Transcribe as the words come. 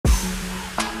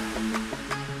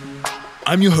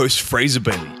I'm your host, Fraser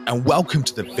Bailey, and welcome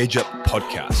to the Veg Up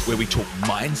podcast, where we talk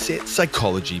mindset,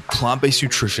 psychology, plant-based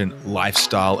nutrition,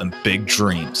 lifestyle, and big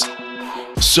dreams.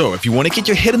 So if you want to get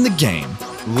your head in the game,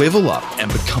 level up,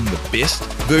 and become the best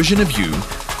version of you,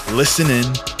 listen in,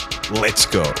 let's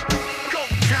go.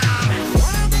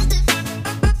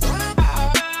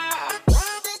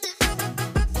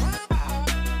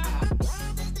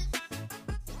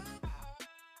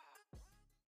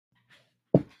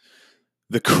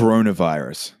 The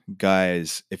coronavirus.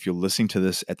 Guys, if you're listening to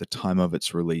this at the time of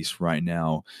its release right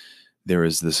now, there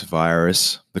is this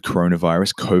virus, the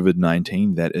coronavirus,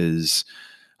 COVID-19, that is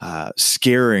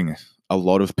scaring a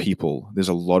lot of people. There's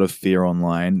a lot of fear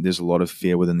online. There's a lot of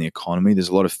fear within the economy. There's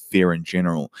a lot of fear in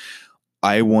general.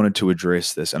 I wanted to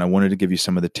address this, and I wanted to give you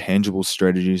some of the tangible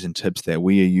strategies and tips that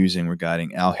we are using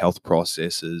regarding our health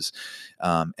processes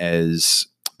as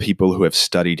people who have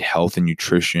studied health and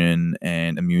nutrition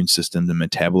and immune systems and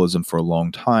metabolism for a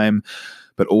long time,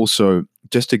 but also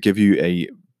just to give you a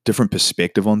different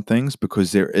perspective on things,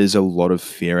 because there is a lot of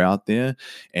fear out there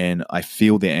and I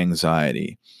feel the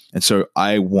anxiety. And so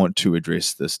I want to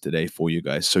address this today for you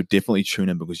guys. So definitely tune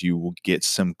in, because you will get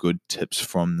some good tips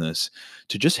from this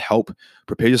to just help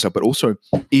prepare yourself. But also,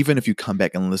 even if you come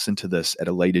back and listen to this at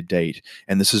a later date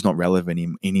and this is not relevant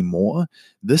anymore,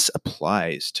 this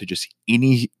applies to just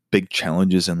any big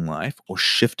challenges in life, or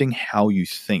shifting how you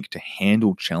think to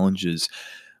handle challenges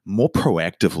more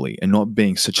proactively and not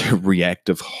being such a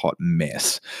reactive hot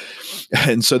mess.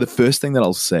 And so the first thing that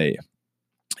I'll say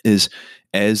is,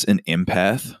 as an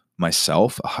empath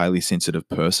myself, a highly sensitive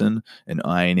person, an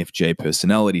INFJ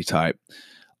personality type,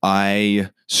 I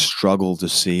struggle to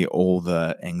see all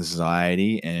the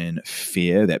anxiety and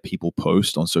fear that people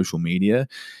post on social media.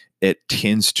 It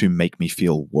tends to make me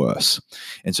feel worse.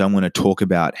 And so I'm going to talk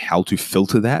about how to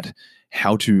filter that,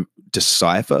 how to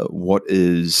decipher what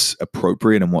is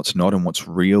appropriate and what's not, and what's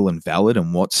real and valid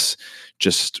and what's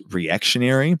just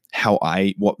reactionary,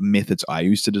 what methods I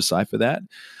use to decipher that.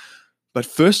 But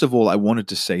first of all, I wanted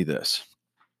to say this.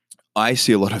 I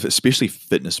see a lot of, especially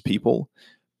fitness people,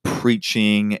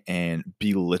 preaching and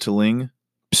belittling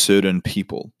certain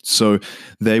people. So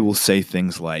they will say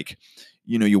things like,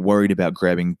 you're worried about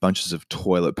grabbing bunches of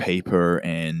toilet paper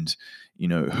and,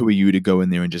 who are you to go in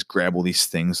there and just grab all these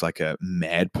things like a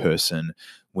mad person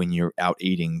when you're out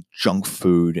eating junk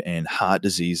food and heart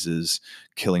diseases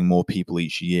killing more people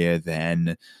each year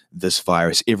than this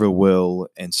virus ever will.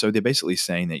 And so they're basically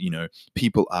saying that,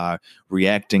 people are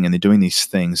reacting and they're doing these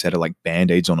things that are like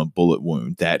Band-Aids on a bullet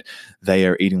wound, that they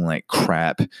are eating like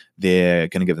crap. They're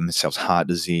going to give themselves heart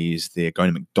disease. They're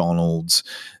going to McDonald's.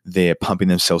 They're pumping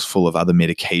themselves full of other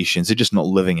medications. They're just not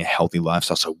living a healthy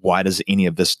lifestyle. So why does any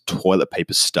of this toilet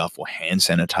paper stuff or hand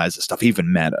sanitizer stuff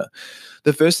even matter?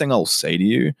 The first thing I'll say to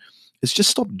you is just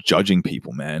stop judging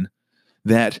people, man.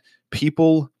 That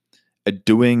people are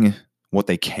doing what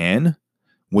they can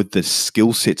with the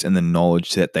skill sets and the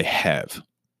knowledge that they have.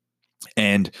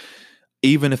 And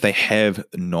even if they have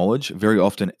knowledge, very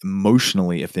often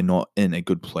emotionally, if they're not in a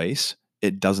good place,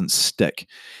 it doesn't stick.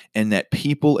 And that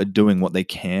people are doing what they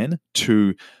can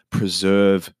to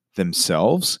preserve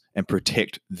themselves and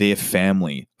protect their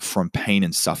family from pain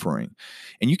and suffering.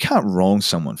 And you can't wrong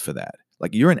someone for that.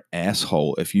 Like, you're an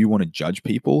asshole if you want to judge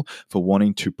people for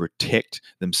wanting to protect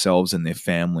themselves and their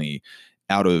family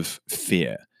out of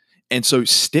fear. And so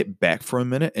step back for a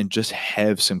minute and just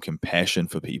have some compassion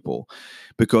for people,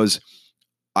 because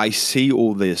I see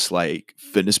all this like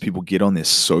fitness people get on their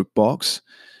soapbox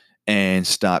and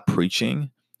start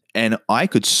preaching. And I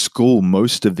could school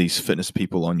most of these fitness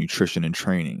people on nutrition and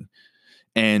training.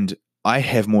 And I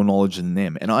have more knowledge than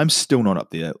them. And I'm still not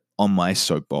up there on my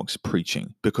soapbox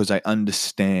preaching, because I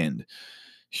understand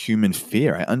human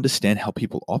fear. I understand how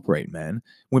people operate, man.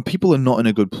 When people are not in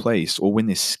a good place or when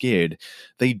they're scared,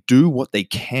 they do what they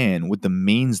can with the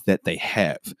means that they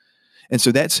have. And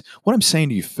so that's what I'm saying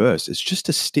to you first, is just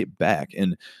to step back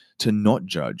and to not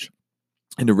judge,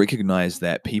 and to recognize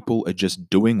that people are just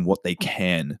doing what they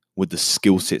can with the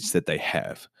skill sets that they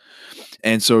have.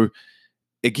 And so,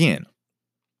 again,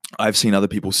 I've seen other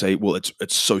people say, well, it's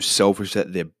so selfish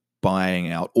that they're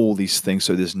buying out all these things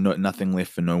so there's nothing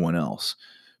left for no one else.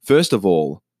 First of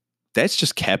all, that's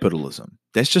just capitalism.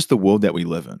 That's just the world that we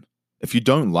live in. If you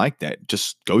don't like that,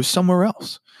 just go somewhere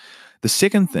else. The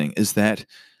second thing is that,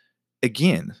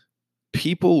 again,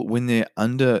 people, when they're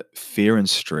under fear and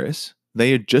stress,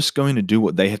 they are just going to do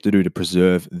what they have to do to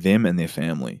preserve them and their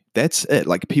family. That's it.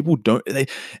 Like, people don't,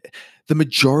 the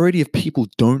majority of people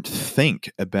don't think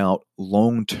about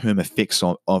long-term effects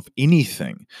of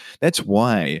anything. That's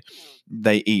why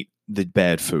they eat the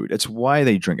bad food. It's why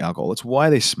they drink alcohol. It's why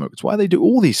they smoke. It's why they do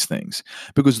all these things,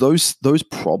 because those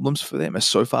problems for them are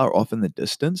so far off in the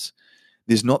distance.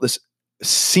 There's not this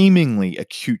seemingly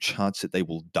acute chance that they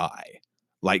will die,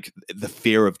 like the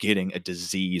fear of getting a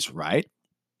disease, right?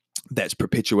 That's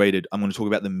perpetuated. I'm going to talk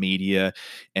about the media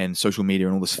and social media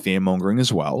and all this fear mongering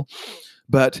as well.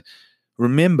 But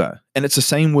remember, and it's the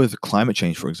same with climate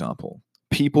change, for example.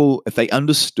 People, if they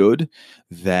understood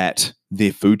that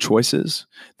their food choices,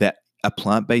 that a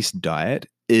plant-based diet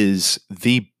is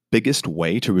the biggest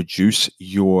way to reduce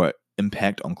your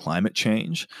impact on climate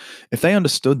change, if they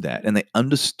understood that and they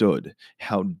understood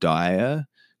how dire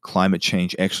climate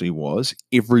change actually was,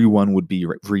 everyone would be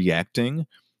reacting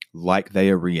like they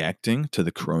are reacting to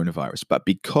the coronavirus. But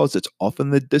because it's off in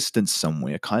the distance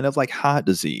somewhere, kind of like heart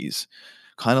disease,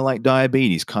 kind of like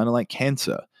diabetes, kind of like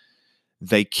cancer,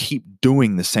 they keep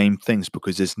doing the same things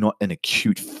because there's not an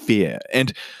acute fear.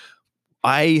 And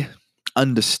I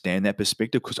understand that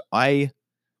perspective because I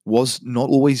was not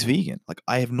always vegan. Like,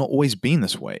 I have not always been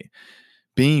this way.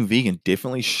 Being vegan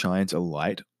definitely shines a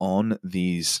light on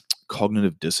these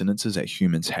cognitive dissonances that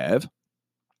humans have.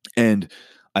 And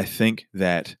I think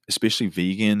that especially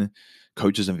vegan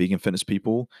coaches and vegan fitness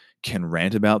people can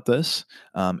rant about this,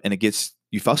 and it gets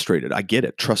you frustrated. I get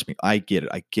it. Trust me, I get it.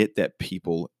 I get that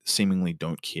people seemingly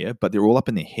don't care, but they're all up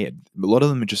in their head. A lot of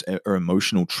them are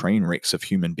emotional train wrecks of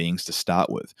human beings to start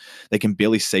with. They can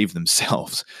barely save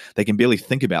themselves. They can barely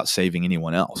think about saving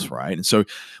anyone else, right? And so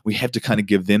we have to kind of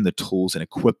give them the tools and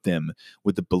equip them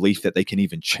with the belief that they can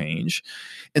even change.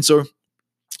 And so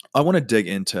I want to dig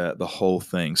into the whole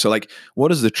thing. So, like,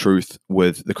 what is the truth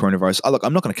with the coronavirus? Look,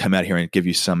 I'm not going to come out here and give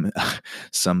you some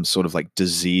sort of like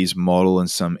disease model and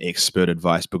some expert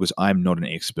advice, because I'm not an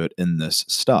expert in this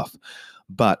stuff.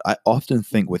 But I often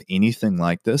think with anything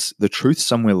like this, the truth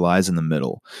somewhere lies in the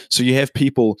middle. So you have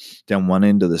people down one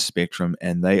end of the spectrum,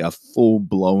 and they are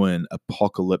full-blown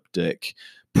apocalyptic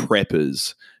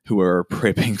preppers who are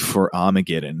prepping for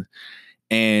Armageddon.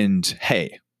 And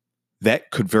hey,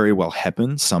 that could very well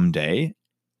happen someday.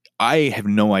 I have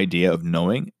no idea of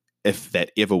knowing if that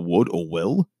ever would or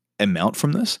will amount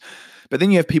from this. But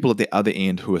then you have people at the other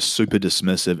end who are super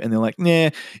dismissive, and they're like, nah,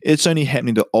 it's only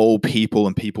happening to old people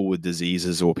and people with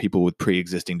diseases or people with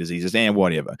pre-existing diseases and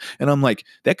whatever. And I'm like,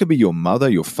 that could be your mother,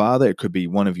 your father. It could be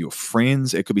one of your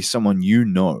friends. It could be someone you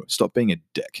know. Stop being a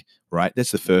dick, right?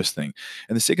 That's the first thing.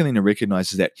 And the second thing to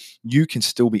recognize is that you can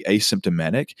still be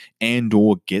asymptomatic and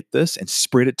or get this and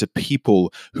spread it to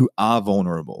people who are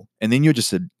vulnerable. And then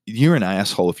you're an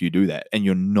asshole if you do that, and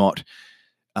you're not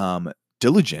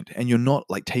diligent, and you're not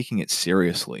like taking it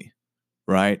seriously,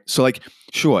 right? So like,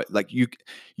 sure, like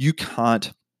you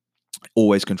can't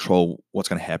always control what's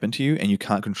going to happen to you, and you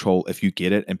can't control if you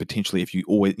get it, and potentially if you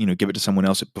always give it to someone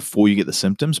else before you get the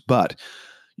symptoms, but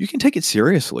you can take it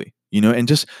seriously, and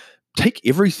just take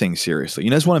everything seriously.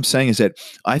 That's what I'm saying, is that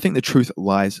I think the truth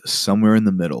lies somewhere in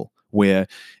the middle, where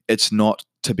it's not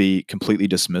to be completely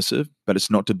dismissive, but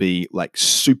it's not to be like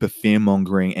super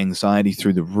fear-mongering, anxiety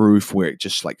through the roof, where it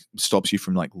just like stops you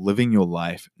from like living your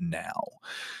life now.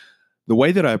 The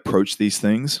way that I approach these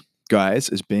things, guys,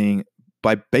 is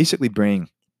by basically being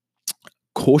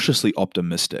cautiously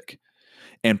optimistic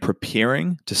and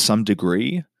preparing to some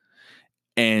degree,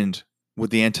 and with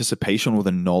the anticipation or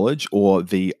the knowledge or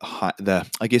the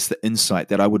I guess the insight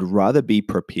that I would rather be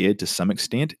prepared to some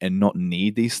extent and not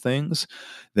need these things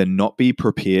than not be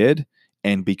prepared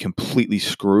and be completely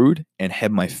screwed and have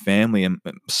my family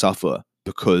suffer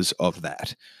because of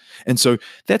that. And so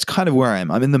that's kind of where I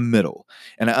am. I'm in the middle,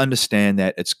 and I understand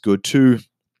that it's good to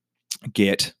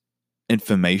get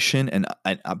information and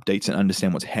updates and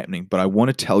understand what's happening. But I want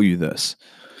to tell you this: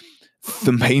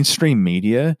 the mainstream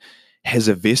media has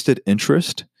a vested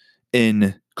interest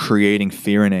in creating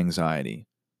fear and anxiety,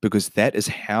 because that is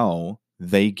how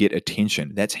they get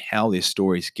attention. That's how their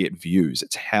stories get views.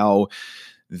 It's how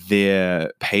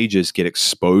their pages get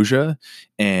exposure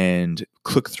and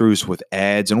click-throughs with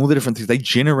ads and all the different things. They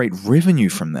generate revenue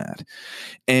from that.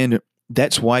 And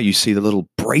that's why you see the little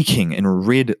breaking in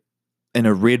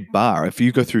a red bar. If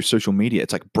you go through social media,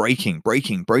 it's like breaking,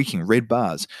 red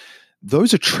bars.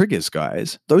 Those are triggers,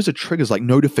 guys. Those are triggers, like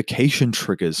notification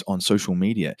triggers on social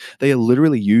media. They are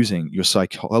literally using your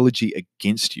psychology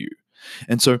against you.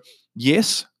 And so,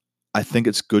 yes, I think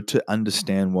it's good to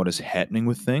understand what is happening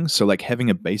with things. So like having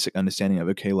a basic understanding of,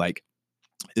 okay, like,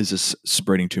 is this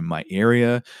spreading to my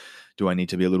area? Do I need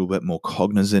to be a little bit more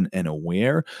cognizant and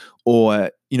aware,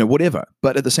 or, whatever?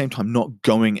 But at the same time, not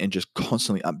going and just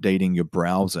constantly updating your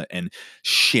browser and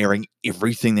sharing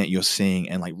everything that you're seeing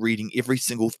and like reading every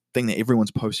single thing that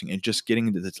everyone's posting and just getting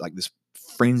into this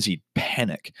frenzied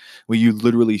panic where you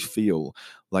literally feel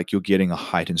like you're getting a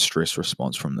heightened stress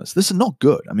response from this. This is not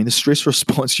good. I mean, the stress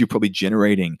response you're probably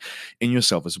generating in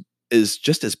yourself is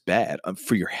just as bad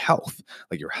for your health,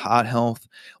 like your heart health,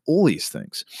 all these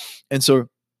things. And so,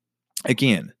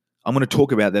 again, I'm going to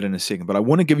talk about that in a second, but I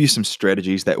want to give you some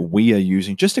strategies that we are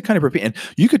using just to kind of prepare. And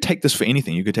you could take this for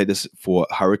anything. You could take this for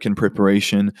hurricane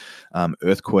preparation,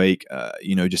 earthquake,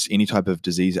 just any type of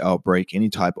disease outbreak, any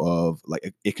type of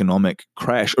like economic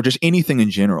crash, or just anything in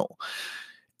general.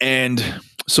 And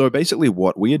so basically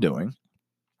what we are doing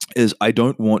is I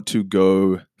don't want to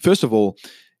go, first of all,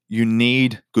 you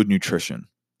need good nutrition.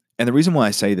 And the reason why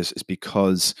I say this is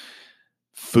because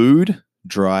food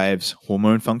drives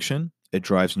hormone function, it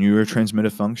drives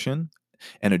neurotransmitter function,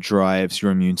 and it drives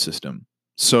your immune system.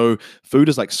 So food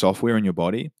is like software in your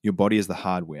body. Your body is the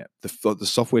hardware. The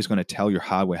software is going to tell your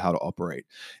hardware how to operate.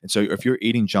 And so if you're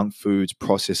eating junk foods,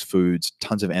 processed foods,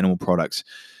 tons of animal products,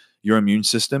 your immune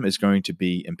system is going to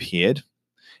be impaired,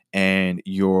 and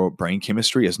your brain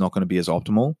chemistry is not going to be as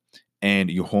optimal,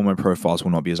 and your hormone profiles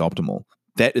will not be as optimal.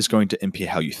 That is going to impair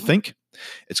how you think.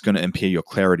 It's going to impair your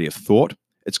clarity of thought.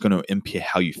 It's going to impair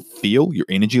how you feel, your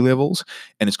energy levels,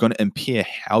 and it's going to impair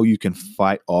how you can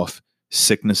fight off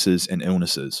sicknesses and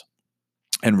illnesses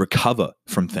and recover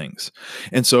from things.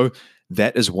 And so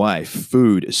that is why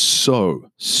food is so,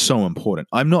 so important.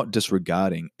 I'm not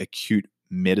disregarding acute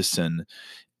medicine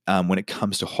when it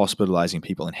comes to hospitalizing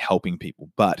people and helping people.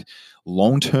 But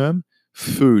long-term,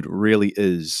 food really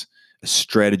is a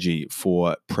strategy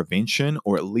for prevention,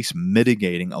 or at least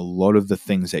mitigating a lot of the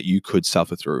things that you could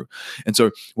suffer through. And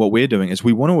so what we're doing is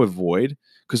we want to avoid,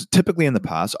 because typically in the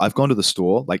past, I've gone to the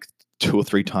store like 2 or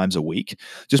 3 times a week,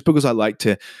 just because I like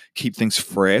to keep things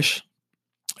fresh.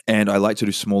 And I like to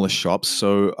do smaller shops,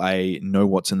 so I know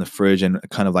what's in the fridge, and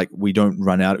kind of like we don't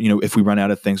run out. If we run out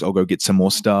of things, I'll go get some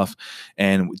more stuff,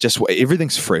 and just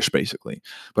everything's fresh basically.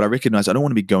 But I recognize I don't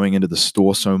want to be going into the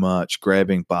store so much,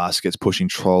 grabbing baskets, pushing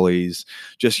trolleys,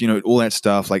 just all that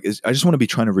stuff. Like I just want to be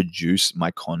trying to reduce my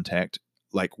contact,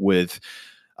 like with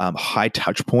high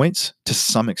touch points to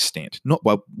some extent, not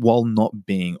while not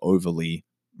being overly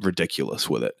ridiculous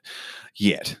with it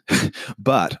yet,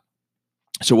 but.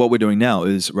 So what we're doing now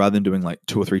is, rather than doing like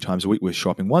 2 or 3 times a week, we're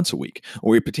shopping once a week,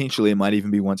 or potentially it might even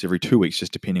be once every 2 weeks,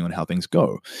 just depending on how things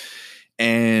go.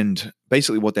 And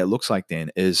basically what that looks like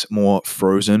then is more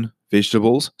frozen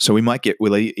vegetables. So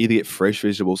we'll either get fresh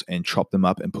vegetables and chop them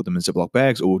up and put them in Ziploc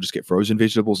bags, or we'll just get frozen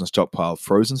vegetables and stockpile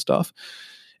frozen stuff.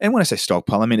 And when I say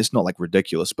stockpile, I mean, it's not like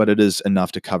ridiculous, but it is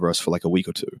enough to cover us for like a week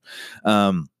or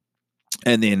two.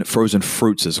 And then frozen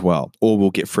fruits as well, or we'll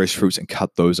get fresh fruits and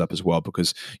cut those up as well,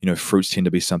 because fruits tend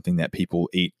to be something that people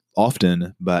eat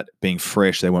often, but being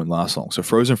fresh, they won't last long. So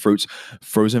frozen fruits,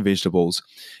 frozen vegetables,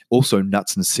 also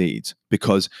nuts and seeds,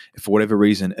 because if for whatever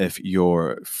reason, if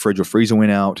your fridge or freezer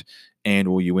went out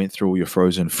or you went through all your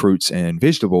frozen fruits and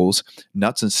vegetables,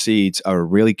 nuts and seeds are a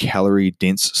really calorie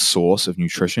dense source of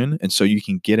nutrition, and so you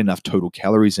can get enough total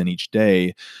calories in each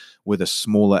day with a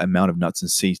smaller amount of nuts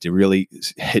and seeds to really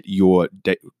hit your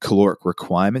caloric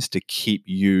requirements to keep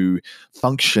you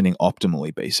functioning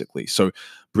optimally, basically. So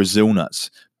Brazil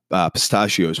nuts,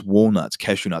 pistachios, walnuts,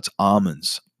 cashew nuts,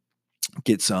 almonds.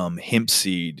 Get some hemp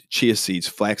seed, chia seeds,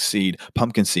 flax seed,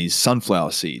 pumpkin seeds,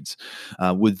 sunflower seeds.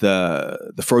 With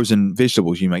the frozen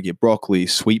vegetables, you might get broccoli,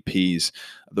 sweet peas,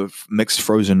 the mixed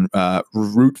frozen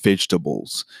root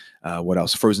vegetables. What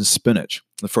else? Frozen spinach.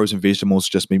 The frozen vegetables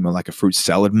just mean like a fruit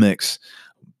salad mix.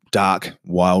 Dark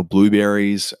wild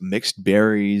blueberries, mixed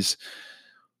berries,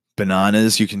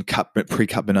 bananas. You can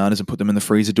pre-cut bananas and put them in the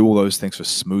freezer. Do all those things for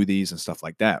smoothies and stuff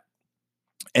like that.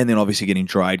 And then obviously getting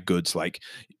dried goods like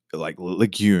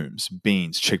legumes,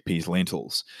 beans, chickpeas,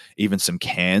 lentils, even some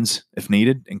cans if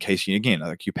needed, in case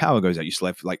like your power goes out, you still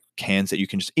have like cans that you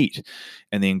can just eat.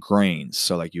 And then grains.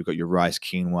 So like you've got your rice,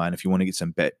 quinoa, and if you want to get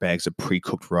some bags of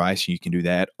pre-cooked rice, you can do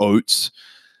that. Oats,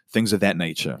 things of that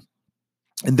nature.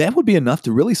 And that would be enough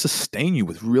to really sustain you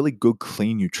with really good,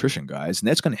 clean nutrition, guys. And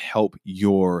that's going to help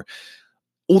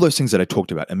all those things that I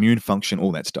talked about, immune function,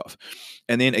 all that stuff.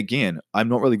 And then again, I'm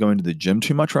not really going to the gym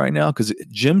too much right now, because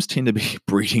gyms tend to be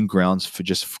breeding grounds for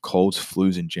just colds,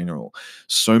 flus in general.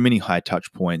 So many high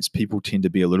touch points. People tend to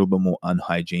be a little bit more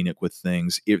unhygienic with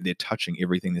things. They're touching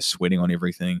everything. They're sweating on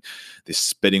everything. They're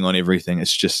spitting on everything.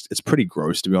 It's pretty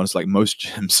gross, to be honest. Like most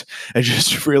gyms are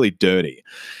just really dirty.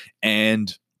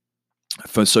 And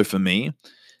for me,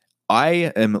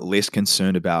 I am less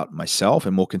concerned about myself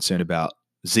and more concerned about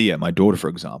Zia, my daughter, for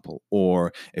example,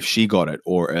 or if she got it,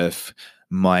 or if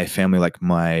my family, like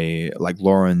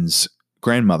Lauren's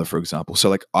grandmother, for example. So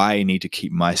like I need to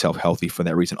keep myself healthy for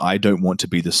that reason. I don't want to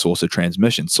be the source of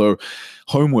transmission. So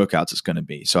home workouts is going to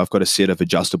be. So I've got a set of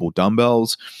adjustable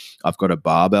dumbbells. I've got a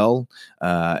barbell,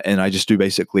 and I just do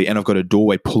basically, and I've got a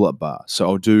doorway pull-up bar. So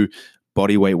I'll do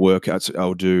body weight workouts.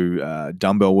 I'll do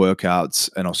dumbbell workouts,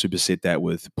 and I'll superset that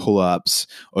with pull-ups,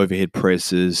 overhead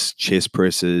presses, chest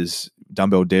presses,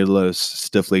 dumbbell deadlifts,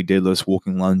 stiff leg deadlifts,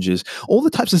 walking lunges, all the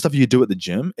types of stuff you do at the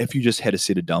gym if you just had a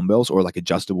set of dumbbells or like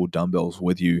adjustable dumbbells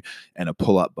with you and a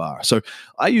pull-up bar. So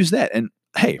I use that, and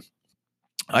hey,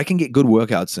 I can get good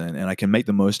workouts in and I can make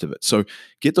the most of it. So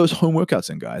get those home workouts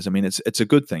in, guys. I mean, it's a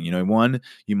good thing. You know, one,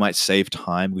 you might save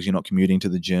time because you're not commuting to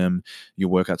the gym. Your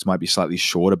workouts might be slightly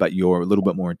shorter, but you're a little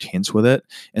bit more intense with it.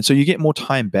 And so you get more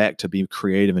time back to be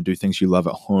creative and do things you love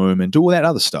at home and do all that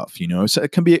other stuff, you know. So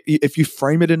it can be, if you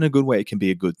frame it in a good way, it can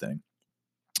be a good thing.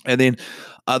 And then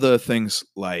other things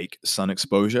like sun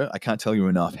exposure. I can't tell you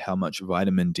enough how much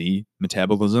vitamin D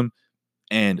metabolism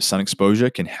and sun exposure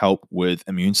can help with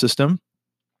immune system.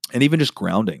 And even just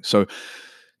grounding. So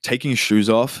taking your shoes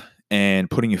off and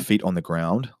putting your feet on the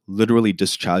ground literally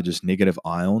discharges negative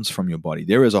ions from your body.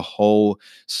 There is a whole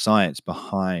science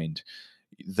behind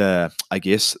the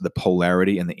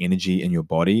polarity and the energy in your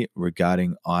body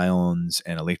regarding ions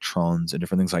and electrons and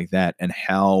different things like that, and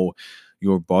how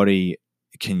your body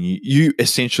you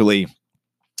essentially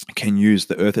can use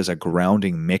the earth as a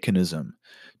grounding mechanism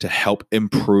to help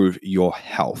improve your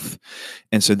health.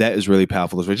 And so that is really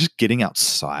powerful as well. Just getting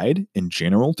outside in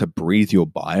general to breathe your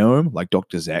biome, like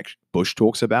Dr. Zach Bush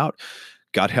talks about.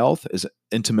 Gut health is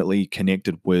intimately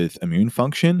connected with immune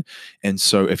function. And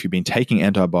so if you've been taking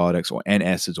antibiotics or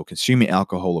antacids or consuming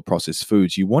alcohol or processed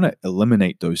foods, you want to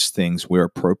eliminate those things where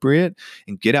appropriate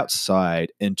and get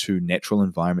outside into natural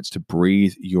environments to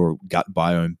breathe your gut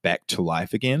biome back to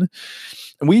life again.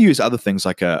 And we use other things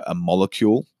like a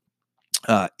molecule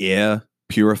air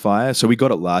purifier. So we got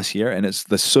it last year, and it's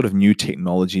the sort of new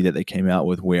technology that they came out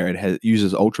with where it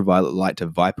uses ultraviolet light to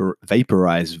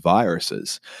vaporize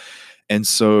viruses. And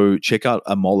so check out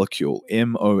a molecule,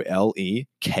 Molekule.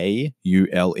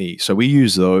 So we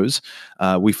use those.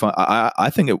 We find,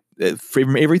 I think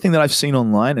from everything that I've seen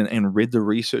online and read the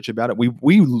research about it, we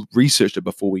researched it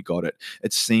before we got it.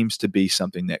 It seems to be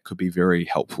something that could be very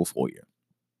helpful for you.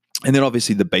 And then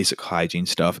obviously the basic hygiene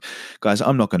stuff. Guys,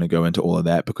 I'm not going to go into all of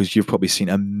that because you've probably seen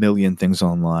a million things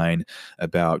online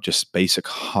about just basic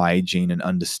hygiene and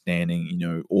understanding, you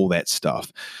know, all that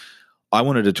stuff. I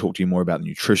wanted to talk to you more about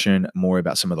nutrition, more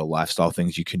about some of the lifestyle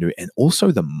things you can do, and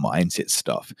also the mindset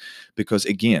stuff. Because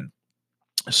again,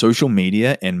 social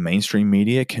media and mainstream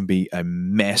media can be a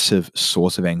massive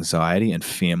source of anxiety and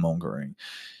fear mongering.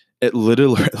 It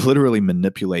literally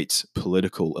manipulates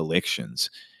political elections.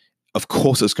 Of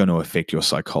course, it's going to affect your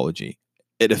psychology.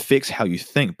 It affects how you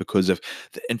think because of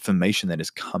the information that is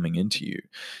coming into you.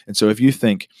 And so if you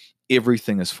think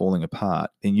everything is falling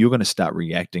apart, then you're going to start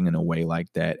reacting in a way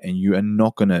like that, and you are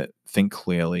not going to think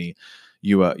clearly.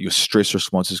 Your stress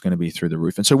response is going to be through the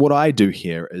roof. And so what I do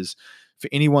here is, for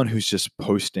anyone who's just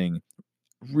posting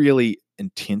really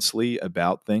intensely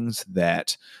about things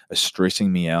that are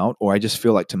stressing me out, or I just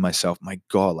feel like to myself, my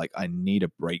God, like I need a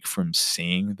break from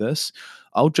seeing this,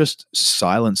 I'll just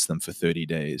silence them for 30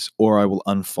 days, or I will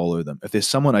unfollow them. If there's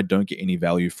someone I don't get any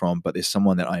value from, but there's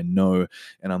someone that I know,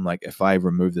 and I'm like, if I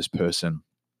remove this person,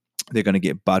 they're going to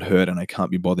get butthurt and I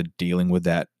can't be bothered dealing with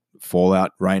that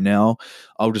fallout right now,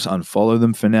 I'll just unfollow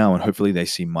them for now, and hopefully they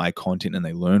see my content and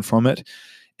they learn from it.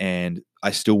 And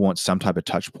I still want some type of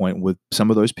touch point with some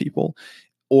of those people,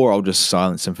 or I'll just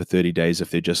silence them for 30 days if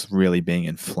they're just really being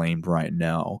inflamed right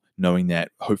now, knowing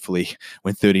that hopefully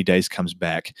when 30 days comes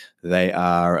back, they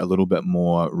are a little bit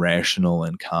more rational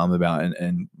and calm about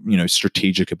and you know,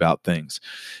 strategic about things.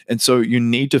 And so you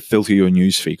need to filter your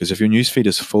newsfeed, because if your newsfeed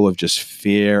is full of just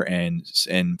fear and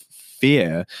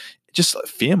fear, just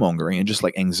fear mongering and just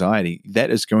like anxiety, that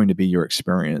is going to be your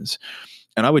experience.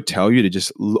 And I would tell you to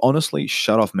just honestly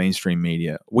shut off mainstream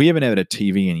media. We haven't had a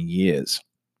TV in years.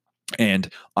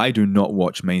 And I do not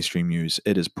watch mainstream news.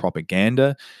 It is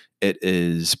propaganda. It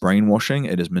is brainwashing.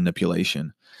 It is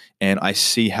manipulation. And I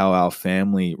see how our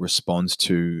family responds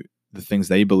to the things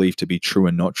they believe to be true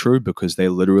and not true, because they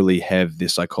literally have their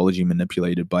psychology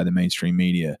manipulated by the mainstream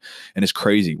media. And it's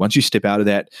crazy. Once you step out of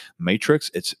that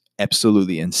matrix, it's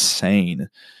absolutely insane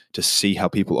to see how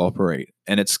people operate.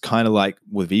 And it's kind of like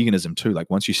with veganism too. Like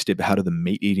once you step out of the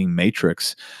meat eating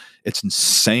matrix, it's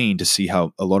insane to see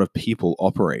how a lot of people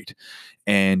operate.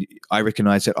 And I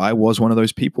recognize that I was one of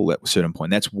those people at a certain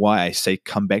point. That's why I say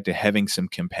come back to having some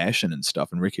compassion and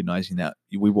stuff and recognizing that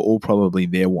we were all probably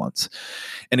there once.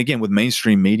 And again, with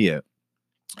mainstream media,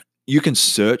 you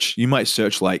might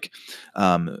search like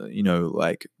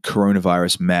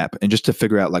coronavirus map, and just to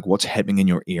figure out like what's happening in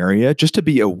your area, just to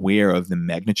be aware of the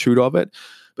magnitude of it.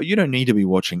 But you don't need to be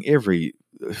watching every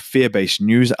fear-based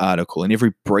news article and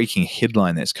every breaking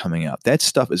headline that's coming out. That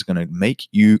stuff is going to make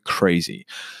you crazy.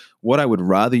 What I would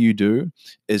rather you do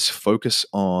is focus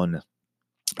on,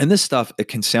 and this stuff, it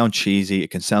can sound cheesy,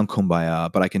 it can sound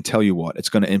kumbaya, but I can tell you what, it's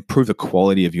going to improve the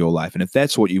quality of your life. And if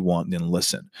that's what you want, then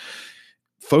listen.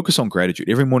 Focus on gratitude.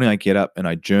 Every morning I get up and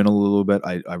I journal a little bit.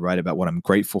 I write about what I'm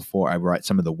grateful for. I write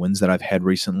some of the wins that I've had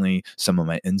recently, some of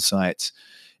my insights.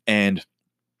 And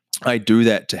I do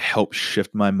that to help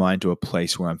shift my mind to a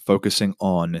place where I'm focusing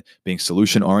on being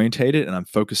solution orientated, and I'm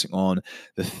focusing on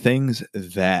the things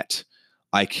that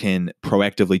I can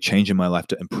proactively change in my life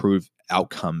to improve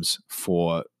outcomes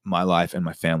for my life and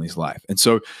my family's life. And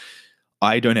so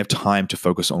I don't have time to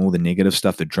focus on all the negative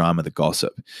stuff, the drama, the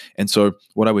gossip. And so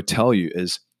what I would tell you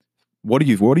is, what are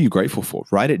you grateful for?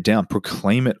 Write it down,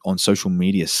 proclaim it on social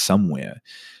media somewhere.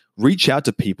 Reach out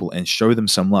to people and show them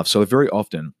some love. So very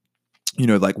often,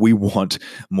 like we want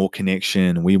more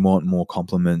connection, we want more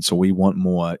compliments, or we want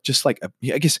more just like,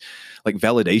 like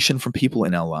validation from people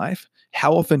in our life.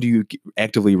 How often do you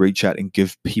actively reach out and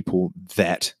give people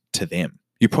that to them?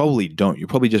 You probably don't. You're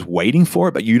probably just waiting for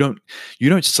it, but you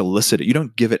don't solicit it. You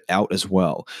don't give it out as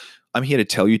well. I'm here to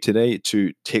tell you today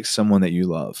to text someone that you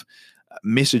love,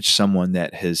 message someone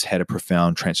that has had a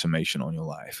profound transformation on your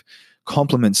life,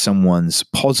 compliment someone's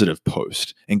positive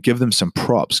post and give them some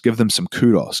props, give them some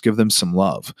kudos, give them some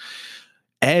love.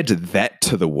 Add that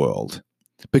to the world,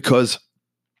 because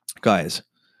guys,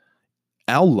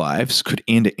 our lives could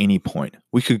end at any point.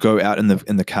 We could go out in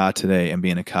the car today and be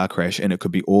in a car crash, and it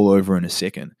could be all over in a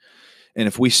second. And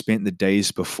if we spent the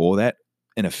days before that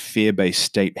in a fear-based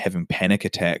state, having panic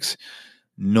attacks,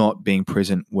 not being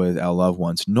present with our loved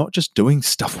ones, not just doing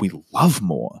stuff we love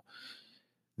more,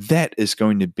 that is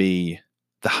going to be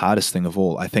the hardest thing of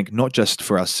all. I think not just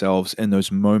for ourselves in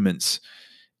those moments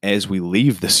as we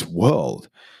leave this world,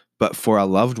 but for our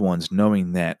loved ones,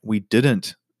 knowing that we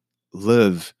didn't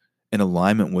live in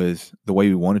alignment with the way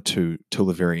we wanted to till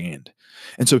the very end.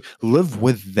 And so live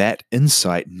with that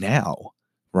insight now,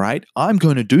 right? I'm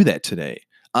going to do that today.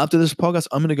 After this podcast,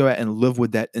 I'm going to go out and live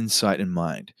with that insight in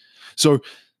mind. So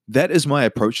that is my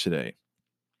approach today.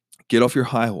 Get off your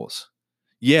high horse.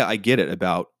 Yeah, I get it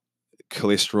about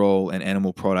cholesterol and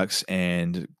animal products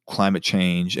and climate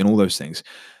change and all those things.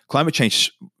 Climate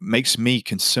change makes me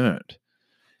concerned,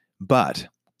 but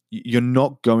you're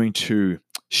not going to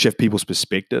shift people's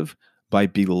perspective by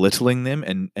belittling them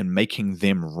and making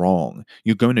them wrong.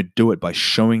 You're going to do it by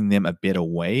showing them a better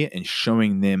way and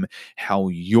showing them how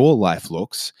your life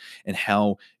looks and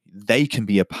how they can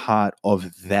be a part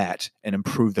of that and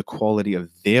improve the quality of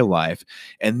their life.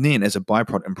 And then as a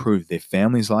byproduct, improve their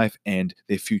family's life and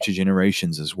their future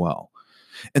generations as well.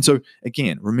 And so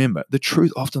again, remember, the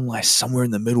truth often lies somewhere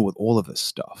in the middle with all of this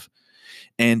stuff.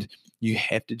 And you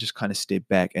have to just kind of step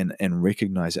back and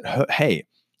recognize that, hey,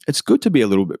 it's good to be a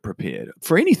little bit prepared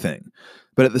for anything,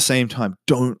 but at the same time,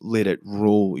 don't let it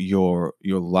rule your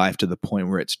life to the point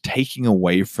where it's taking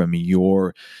away from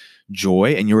your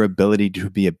joy and your ability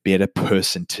to be a better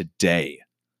person today.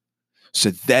 So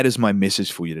that is my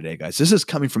message for you today, guys. This is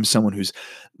coming from someone who's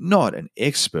not an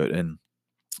expert in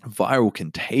viral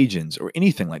contagions or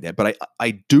anything like that, but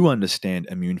I do understand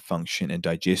immune function and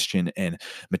digestion and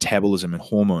metabolism and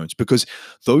hormones, because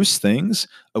those things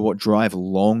are what drive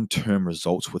long-term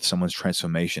results with someone's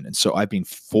transformation. And so I've been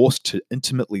forced to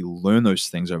intimately learn those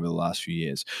things over the last few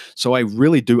years. So I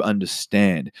really do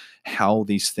understand how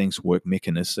these things work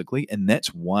mechanistically, and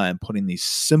that's why I'm putting these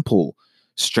simple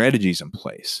strategies in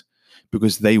place,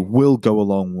 because they will go a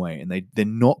long way and they're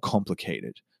not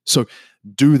complicated. So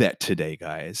do that today,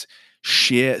 guys.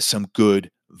 Share some good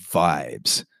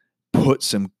vibes. Put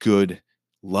some good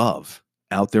love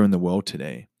out there in the world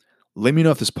today. Let me know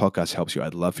if this podcast helps you.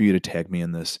 I'd love for you to tag me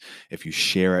in this. If you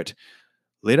share it,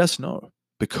 let us know,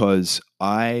 because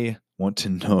I want to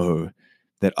know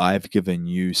that I've given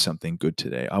you something good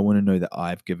today. I want to know that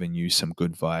I've given you some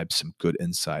good vibes, some good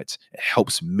insights. It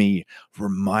helps me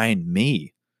remind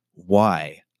me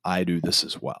why I do this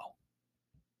as well.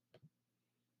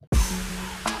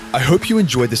 I hope you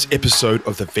enjoyed this episode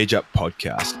of the Veg Up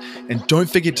Podcast, and don't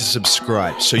forget to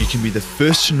subscribe so you can be the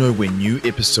first to know when new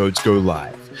episodes go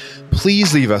live.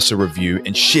 Please leave us a review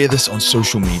and share this on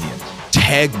social media.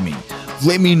 Tag me.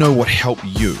 Let me know what helped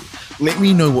you. Let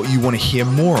me know what you want to hear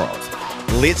more of.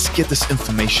 Let's get this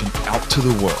information out to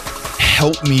the world.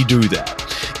 Help me do that.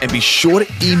 And be sure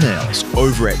to email us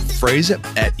over at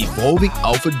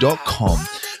fraser@evolvingalpha.com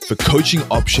for coaching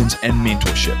options and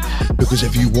mentorship. Because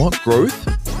if you want growth,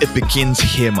 it begins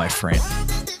here, my friend.